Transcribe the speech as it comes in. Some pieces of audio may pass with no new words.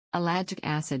Ellagic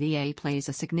acid EA plays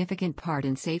a significant part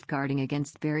in safeguarding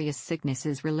against various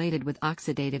sicknesses related with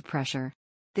oxidative pressure.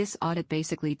 This audit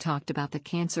basically talked about the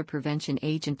cancer prevention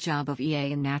agent job of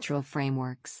EA in natural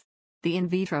frameworks. The in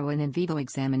vitro and in vivo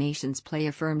examinations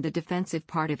affirmed the defensive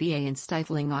part of EA in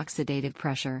stifling oxidative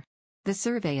pressure. The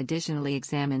survey additionally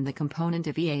examined the component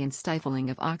of EA in stifling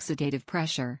of oxidative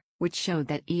pressure, which showed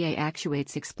that EA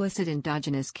actuates explicit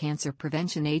endogenous cancer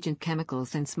prevention agent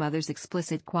chemicals and smothers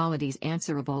explicit qualities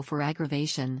answerable for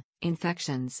aggravation,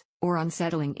 infections, or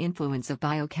unsettling influence of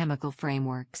biochemical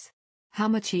frameworks. How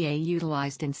much EA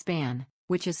utilized in SPAN,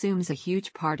 which assumes a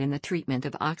huge part in the treatment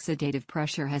of oxidative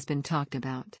pressure, has been talked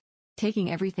about.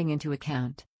 Taking everything into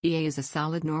account, EA is a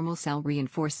solid normal cell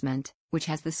reinforcement, which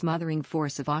has the smothering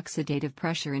force of oxidative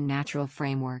pressure in natural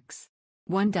frameworks.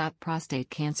 1. Prostate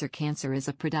cancer. Cancer is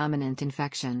a predominant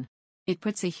infection. It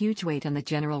puts a huge weight on the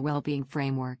general well-being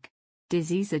framework.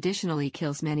 Disease additionally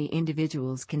kills many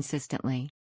individuals consistently.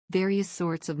 Various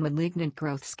sorts of malignant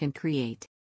growths can create.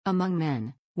 Among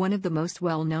men, one of the most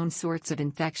well-known sorts of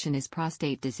infection is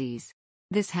prostate disease.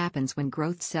 This happens when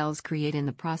growth cells create in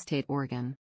the prostate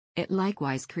organ. It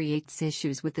likewise creates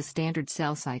issues with the standard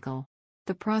cell cycle.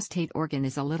 The prostate organ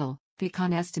is a little,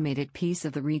 estimated piece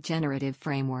of the regenerative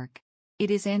framework. It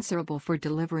is answerable for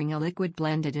delivering a liquid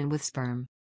blended in with sperm.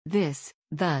 This,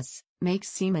 thus, makes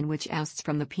semen which ousts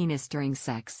from the penis during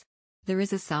sex. There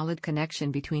is a solid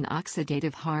connection between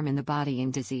oxidative harm in the body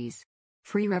and disease.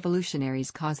 Free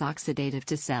revolutionaries cause oxidative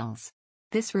to cells.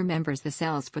 This remembers the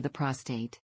cells for the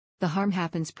prostate. The harm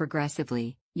happens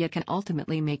progressively, yet can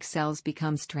ultimately make cells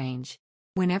become strange.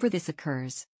 Whenever this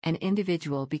occurs, an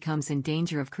individual becomes in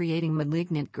danger of creating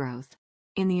malignant growth.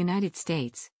 In the United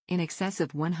States, in excess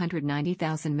of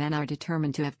 190,000 men are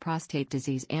determined to have prostate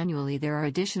disease annually. There are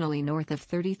additionally north of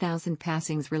 30,000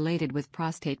 passings related with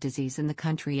prostate disease in the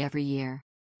country every year.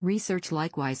 Research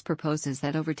likewise proposes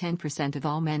that over 10% of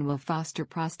all men will foster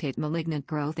prostate malignant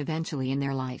growth eventually in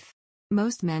their life.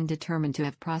 Most men determined to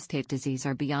have prostate disease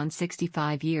are beyond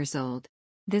 65 years old.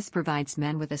 This provides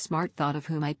men with a smart thought of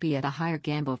who might be at a higher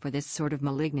gamble for this sort of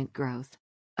malignant growth.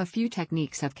 A few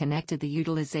techniques have connected the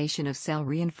utilization of cell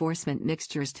reinforcement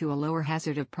mixtures to a lower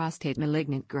hazard of prostate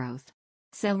malignant growth.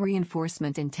 Cell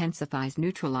reinforcement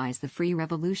neutralize the free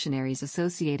revolutionaries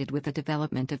associated with the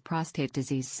development of prostate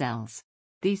disease cells.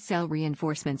 These cell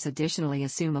reinforcements additionally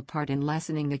assume a part in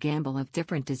lessening the gamble of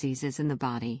different diseases in the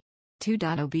body. 2.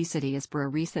 Obesity. As per a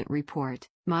recent report,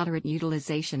 moderate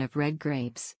utilization of red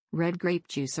grapes, red grape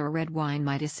juice or red wine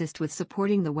might assist with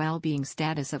supporting the well-being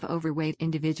status of overweight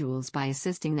individuals by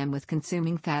assisting them with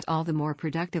consuming fat all the more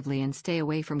productively and stay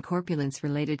away from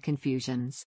corpulence-related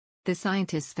confusions. The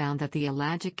scientists found that the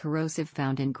ellagic corrosive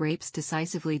found in grapes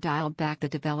decisively dialed back the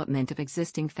development of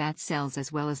existing fat cells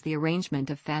as well as the arrangement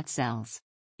of fat cells.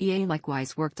 EA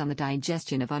likewise worked on the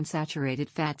digestion of unsaturated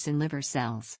fats in liver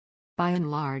cells. By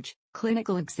and large,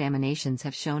 clinical examinations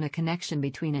have shown a connection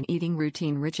between an eating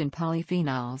routine rich in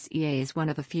polyphenols. EA is one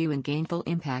of a few and gainful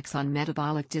impacts on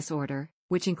metabolic disorder,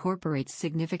 which incorporates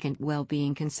significant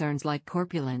well-being concerns like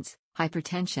corpulence,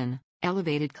 hypertension,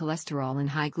 elevated cholesterol and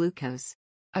high glucose.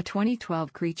 A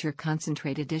 2012 creature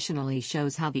concentrate additionally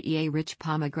shows how the EA-rich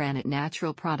pomegranate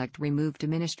natural product removed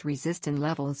diminished resistin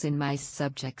levels in mice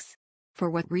subjects. For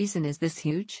what reason is this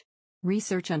huge?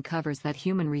 Research uncovers that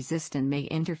human resistin may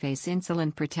interface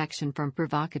insulin protection from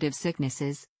provocative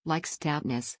sicknesses, like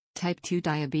stoutness, type 2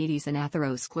 diabetes and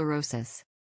atherosclerosis.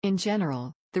 In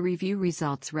general, the review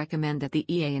results recommend that the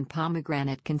EA in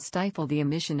pomegranate can stifle the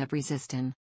emission of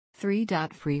resistin. 3.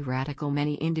 Free radical.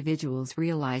 Many individuals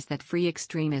realize that free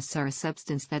extremists are a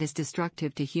substance that is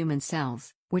destructive to human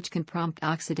cells, which can prompt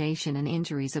oxidation and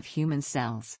injuries of human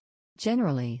cells.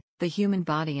 Generally, the human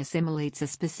body assimilates a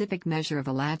specific measure of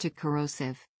ellagic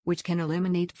corrosive, which can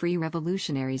eliminate free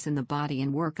revolutionaries in the body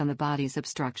and work on the body's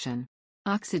obstruction.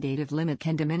 Oxidative limit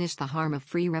can diminish the harm of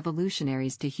free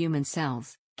revolutionaries to human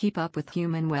cells, keep up with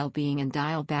human well-being and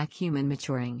dial back human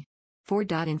maturing. 4.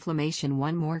 Inflammation.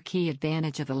 One more key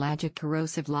advantage of ellagic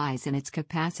corrosive lies in its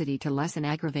capacity to lessen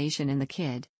aggravation in the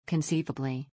kid,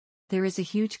 conceivably. There is a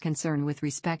huge concern with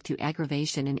respect to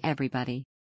aggravation in everybody.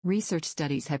 Research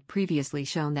studies have previously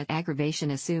shown that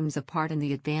aggravation assumes a part in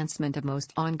the advancement of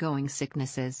most ongoing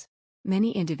sicknesses.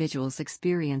 Many individuals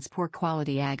experience poor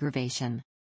quality aggravation.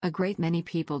 A great many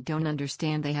people don't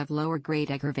understand they have lower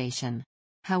grade aggravation.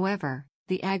 However,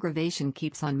 the aggravation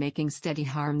keeps on making steady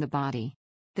harm the body.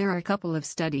 There are a couple of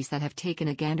studies that have taken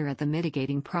a gander at the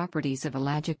mitigating properties of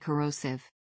ellagic corrosive.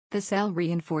 The cell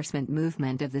reinforcement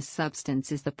movement of this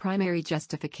substance is the primary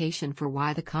justification for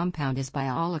why the compound is by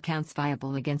all accounts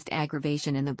viable against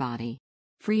aggravation in the body.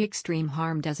 Free extreme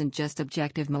harm doesn't just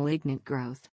objective malignant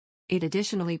growth. It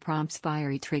additionally prompts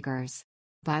fiery triggers.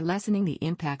 By lessening the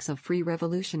impacts of free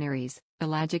revolutionaries,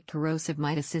 ellagic corrosive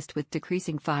might assist with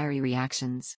decreasing fiery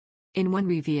reactions. In one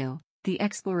review, the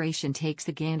exploration takes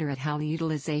a gander at how the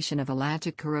utilization of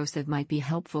ellagic corrosive might be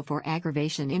helpful for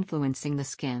aggravation influencing the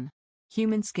skin.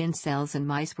 Human skin cells and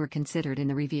mice were considered in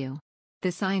the review.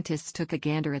 The scientists took a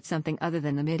gander at something other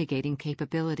than the mitigating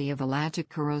capability of ellagic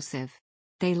corrosive.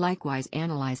 They likewise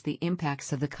analyzed the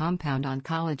impacts of the compound on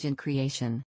collagen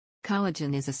creation.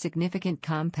 Collagen is a significant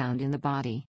compound in the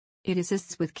body. It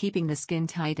assists with keeping the skin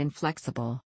tight and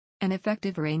flexible. An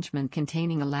effective arrangement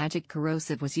containing ellagic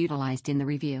corrosive was utilized in the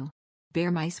review. Bear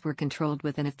mice were controlled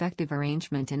with an effective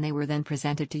arrangement and they were then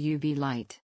presented to UV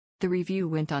light. The review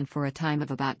went on for a time of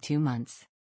about 2 months.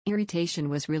 Irritation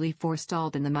was really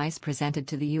forestalled in the mice presented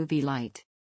to the UV light.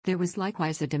 There was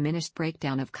likewise a diminished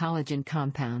breakdown of collagen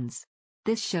compounds.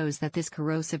 This shows that this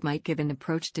corrosive might give an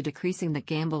approach to decreasing the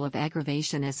gamble of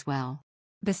aggravation as well.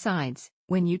 Besides,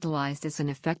 when utilized as an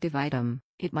effective item,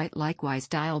 it might likewise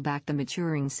dial back the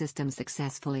maturing system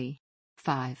successfully.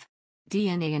 5.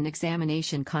 DNA and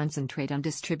examination concentrate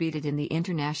undistributed in the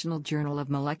International Journal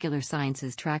of Molecular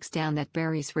Sciences tracks down that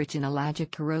berries rich in ellagic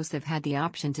corrosive had the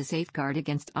option to safeguard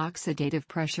against oxidative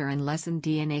pressure and lessen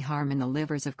DNA harm in the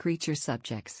livers of creature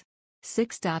subjects.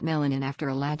 6. Melanin. After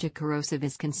ellagic corrosive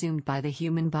is consumed by the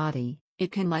human body,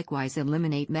 it can likewise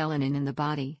eliminate melanin in the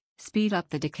body, speed up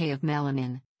the decay of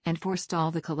melanin, and forestall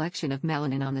the collection of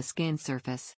melanin on the skin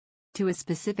surface. To a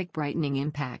specific brightening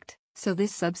impact, so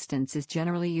this substance is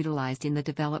generally utilized in the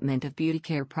development of beauty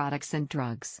care products and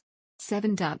drugs.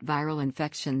 7. Viral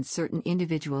infections. Certain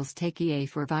individuals take EA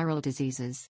for viral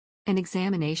diseases. An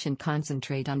examination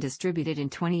concentrate undistributed in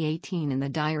 2018 in the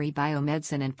diary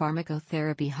Biomedicine and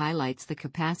Pharmacotherapy highlights the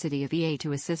capacity of EA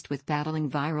to assist with battling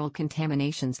viral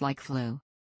contaminations like flu.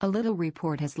 A little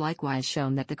report has likewise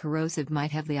shown that the corrosive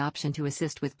might have the option to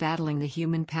assist with battling the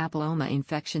human papilloma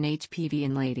infection HPV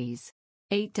in ladies.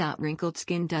 8. Wrinkled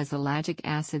skin. Does ellagic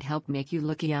acid help make you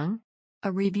look young?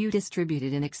 A review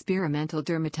distributed in Experimental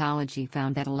Dermatology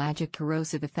found that ellagic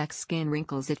corrosive affects skin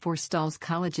wrinkles. It forestalls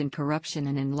collagen corruption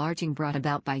and enlarging brought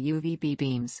about by UVB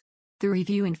beams. The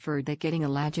review inferred that getting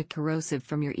ellagic corrosive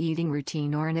from your eating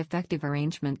routine or an effective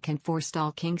arrangement can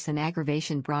forestall kinks and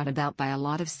aggravation brought about by a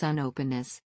lot of sun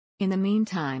openness. In the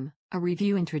meantime, a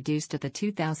review introduced at the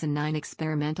 2009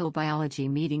 Experimental Biology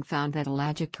meeting found that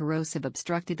ellagic corrosive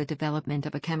obstructed the development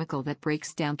of a chemical that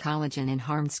breaks down collagen in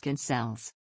harmed skin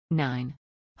cells. 9.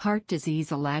 Heart disease.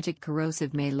 Ellagic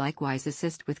corrosive may likewise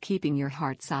assist with keeping your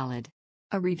heart solid.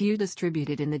 A review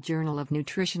distributed in the Journal of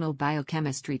Nutritional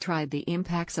Biochemistry tried the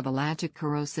impacts of ellagic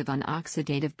corrosive on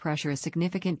oxidative pressure, a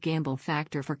significant gamble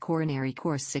factor for coronary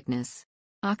course sickness.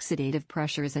 Oxidative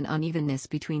pressure is an unevenness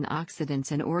between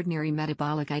oxidants and ordinary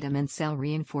metabolic item and cell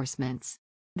reinforcements.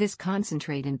 This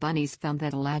concentrate in bunnies found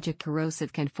that ellagic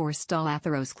corrosive can forestall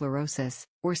atherosclerosis,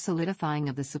 or solidifying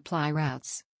of the supply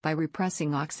routes, by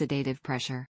repressing oxidative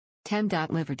pressure. 10.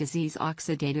 Liver disease.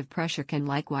 Oxidative pressure can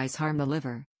likewise harm the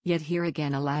liver, yet here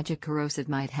again ellagic corrosive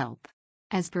might help.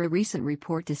 As per a recent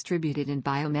report distributed in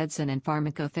Biomedicine and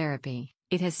Pharmacotherapy,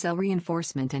 it has cell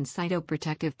reinforcement and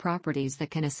cytoprotective properties that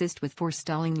can assist with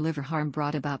forestalling liver harm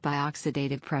brought about by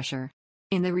oxidative pressure.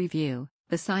 In the review,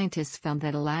 the scientists found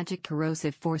that ellagic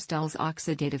corrosive forestalls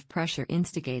oxidative pressure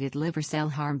instigated liver cell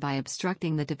harm by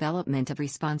obstructing the development of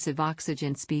responsive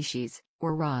oxygen species,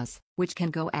 or ROS, which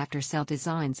can go after cell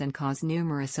designs and cause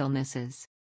numerous illnesses.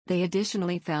 They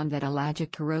additionally found that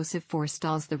ellagic corrosive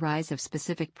forestalls the rise of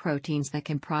specific proteins that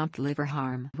can prompt liver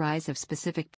harm. Rise of specific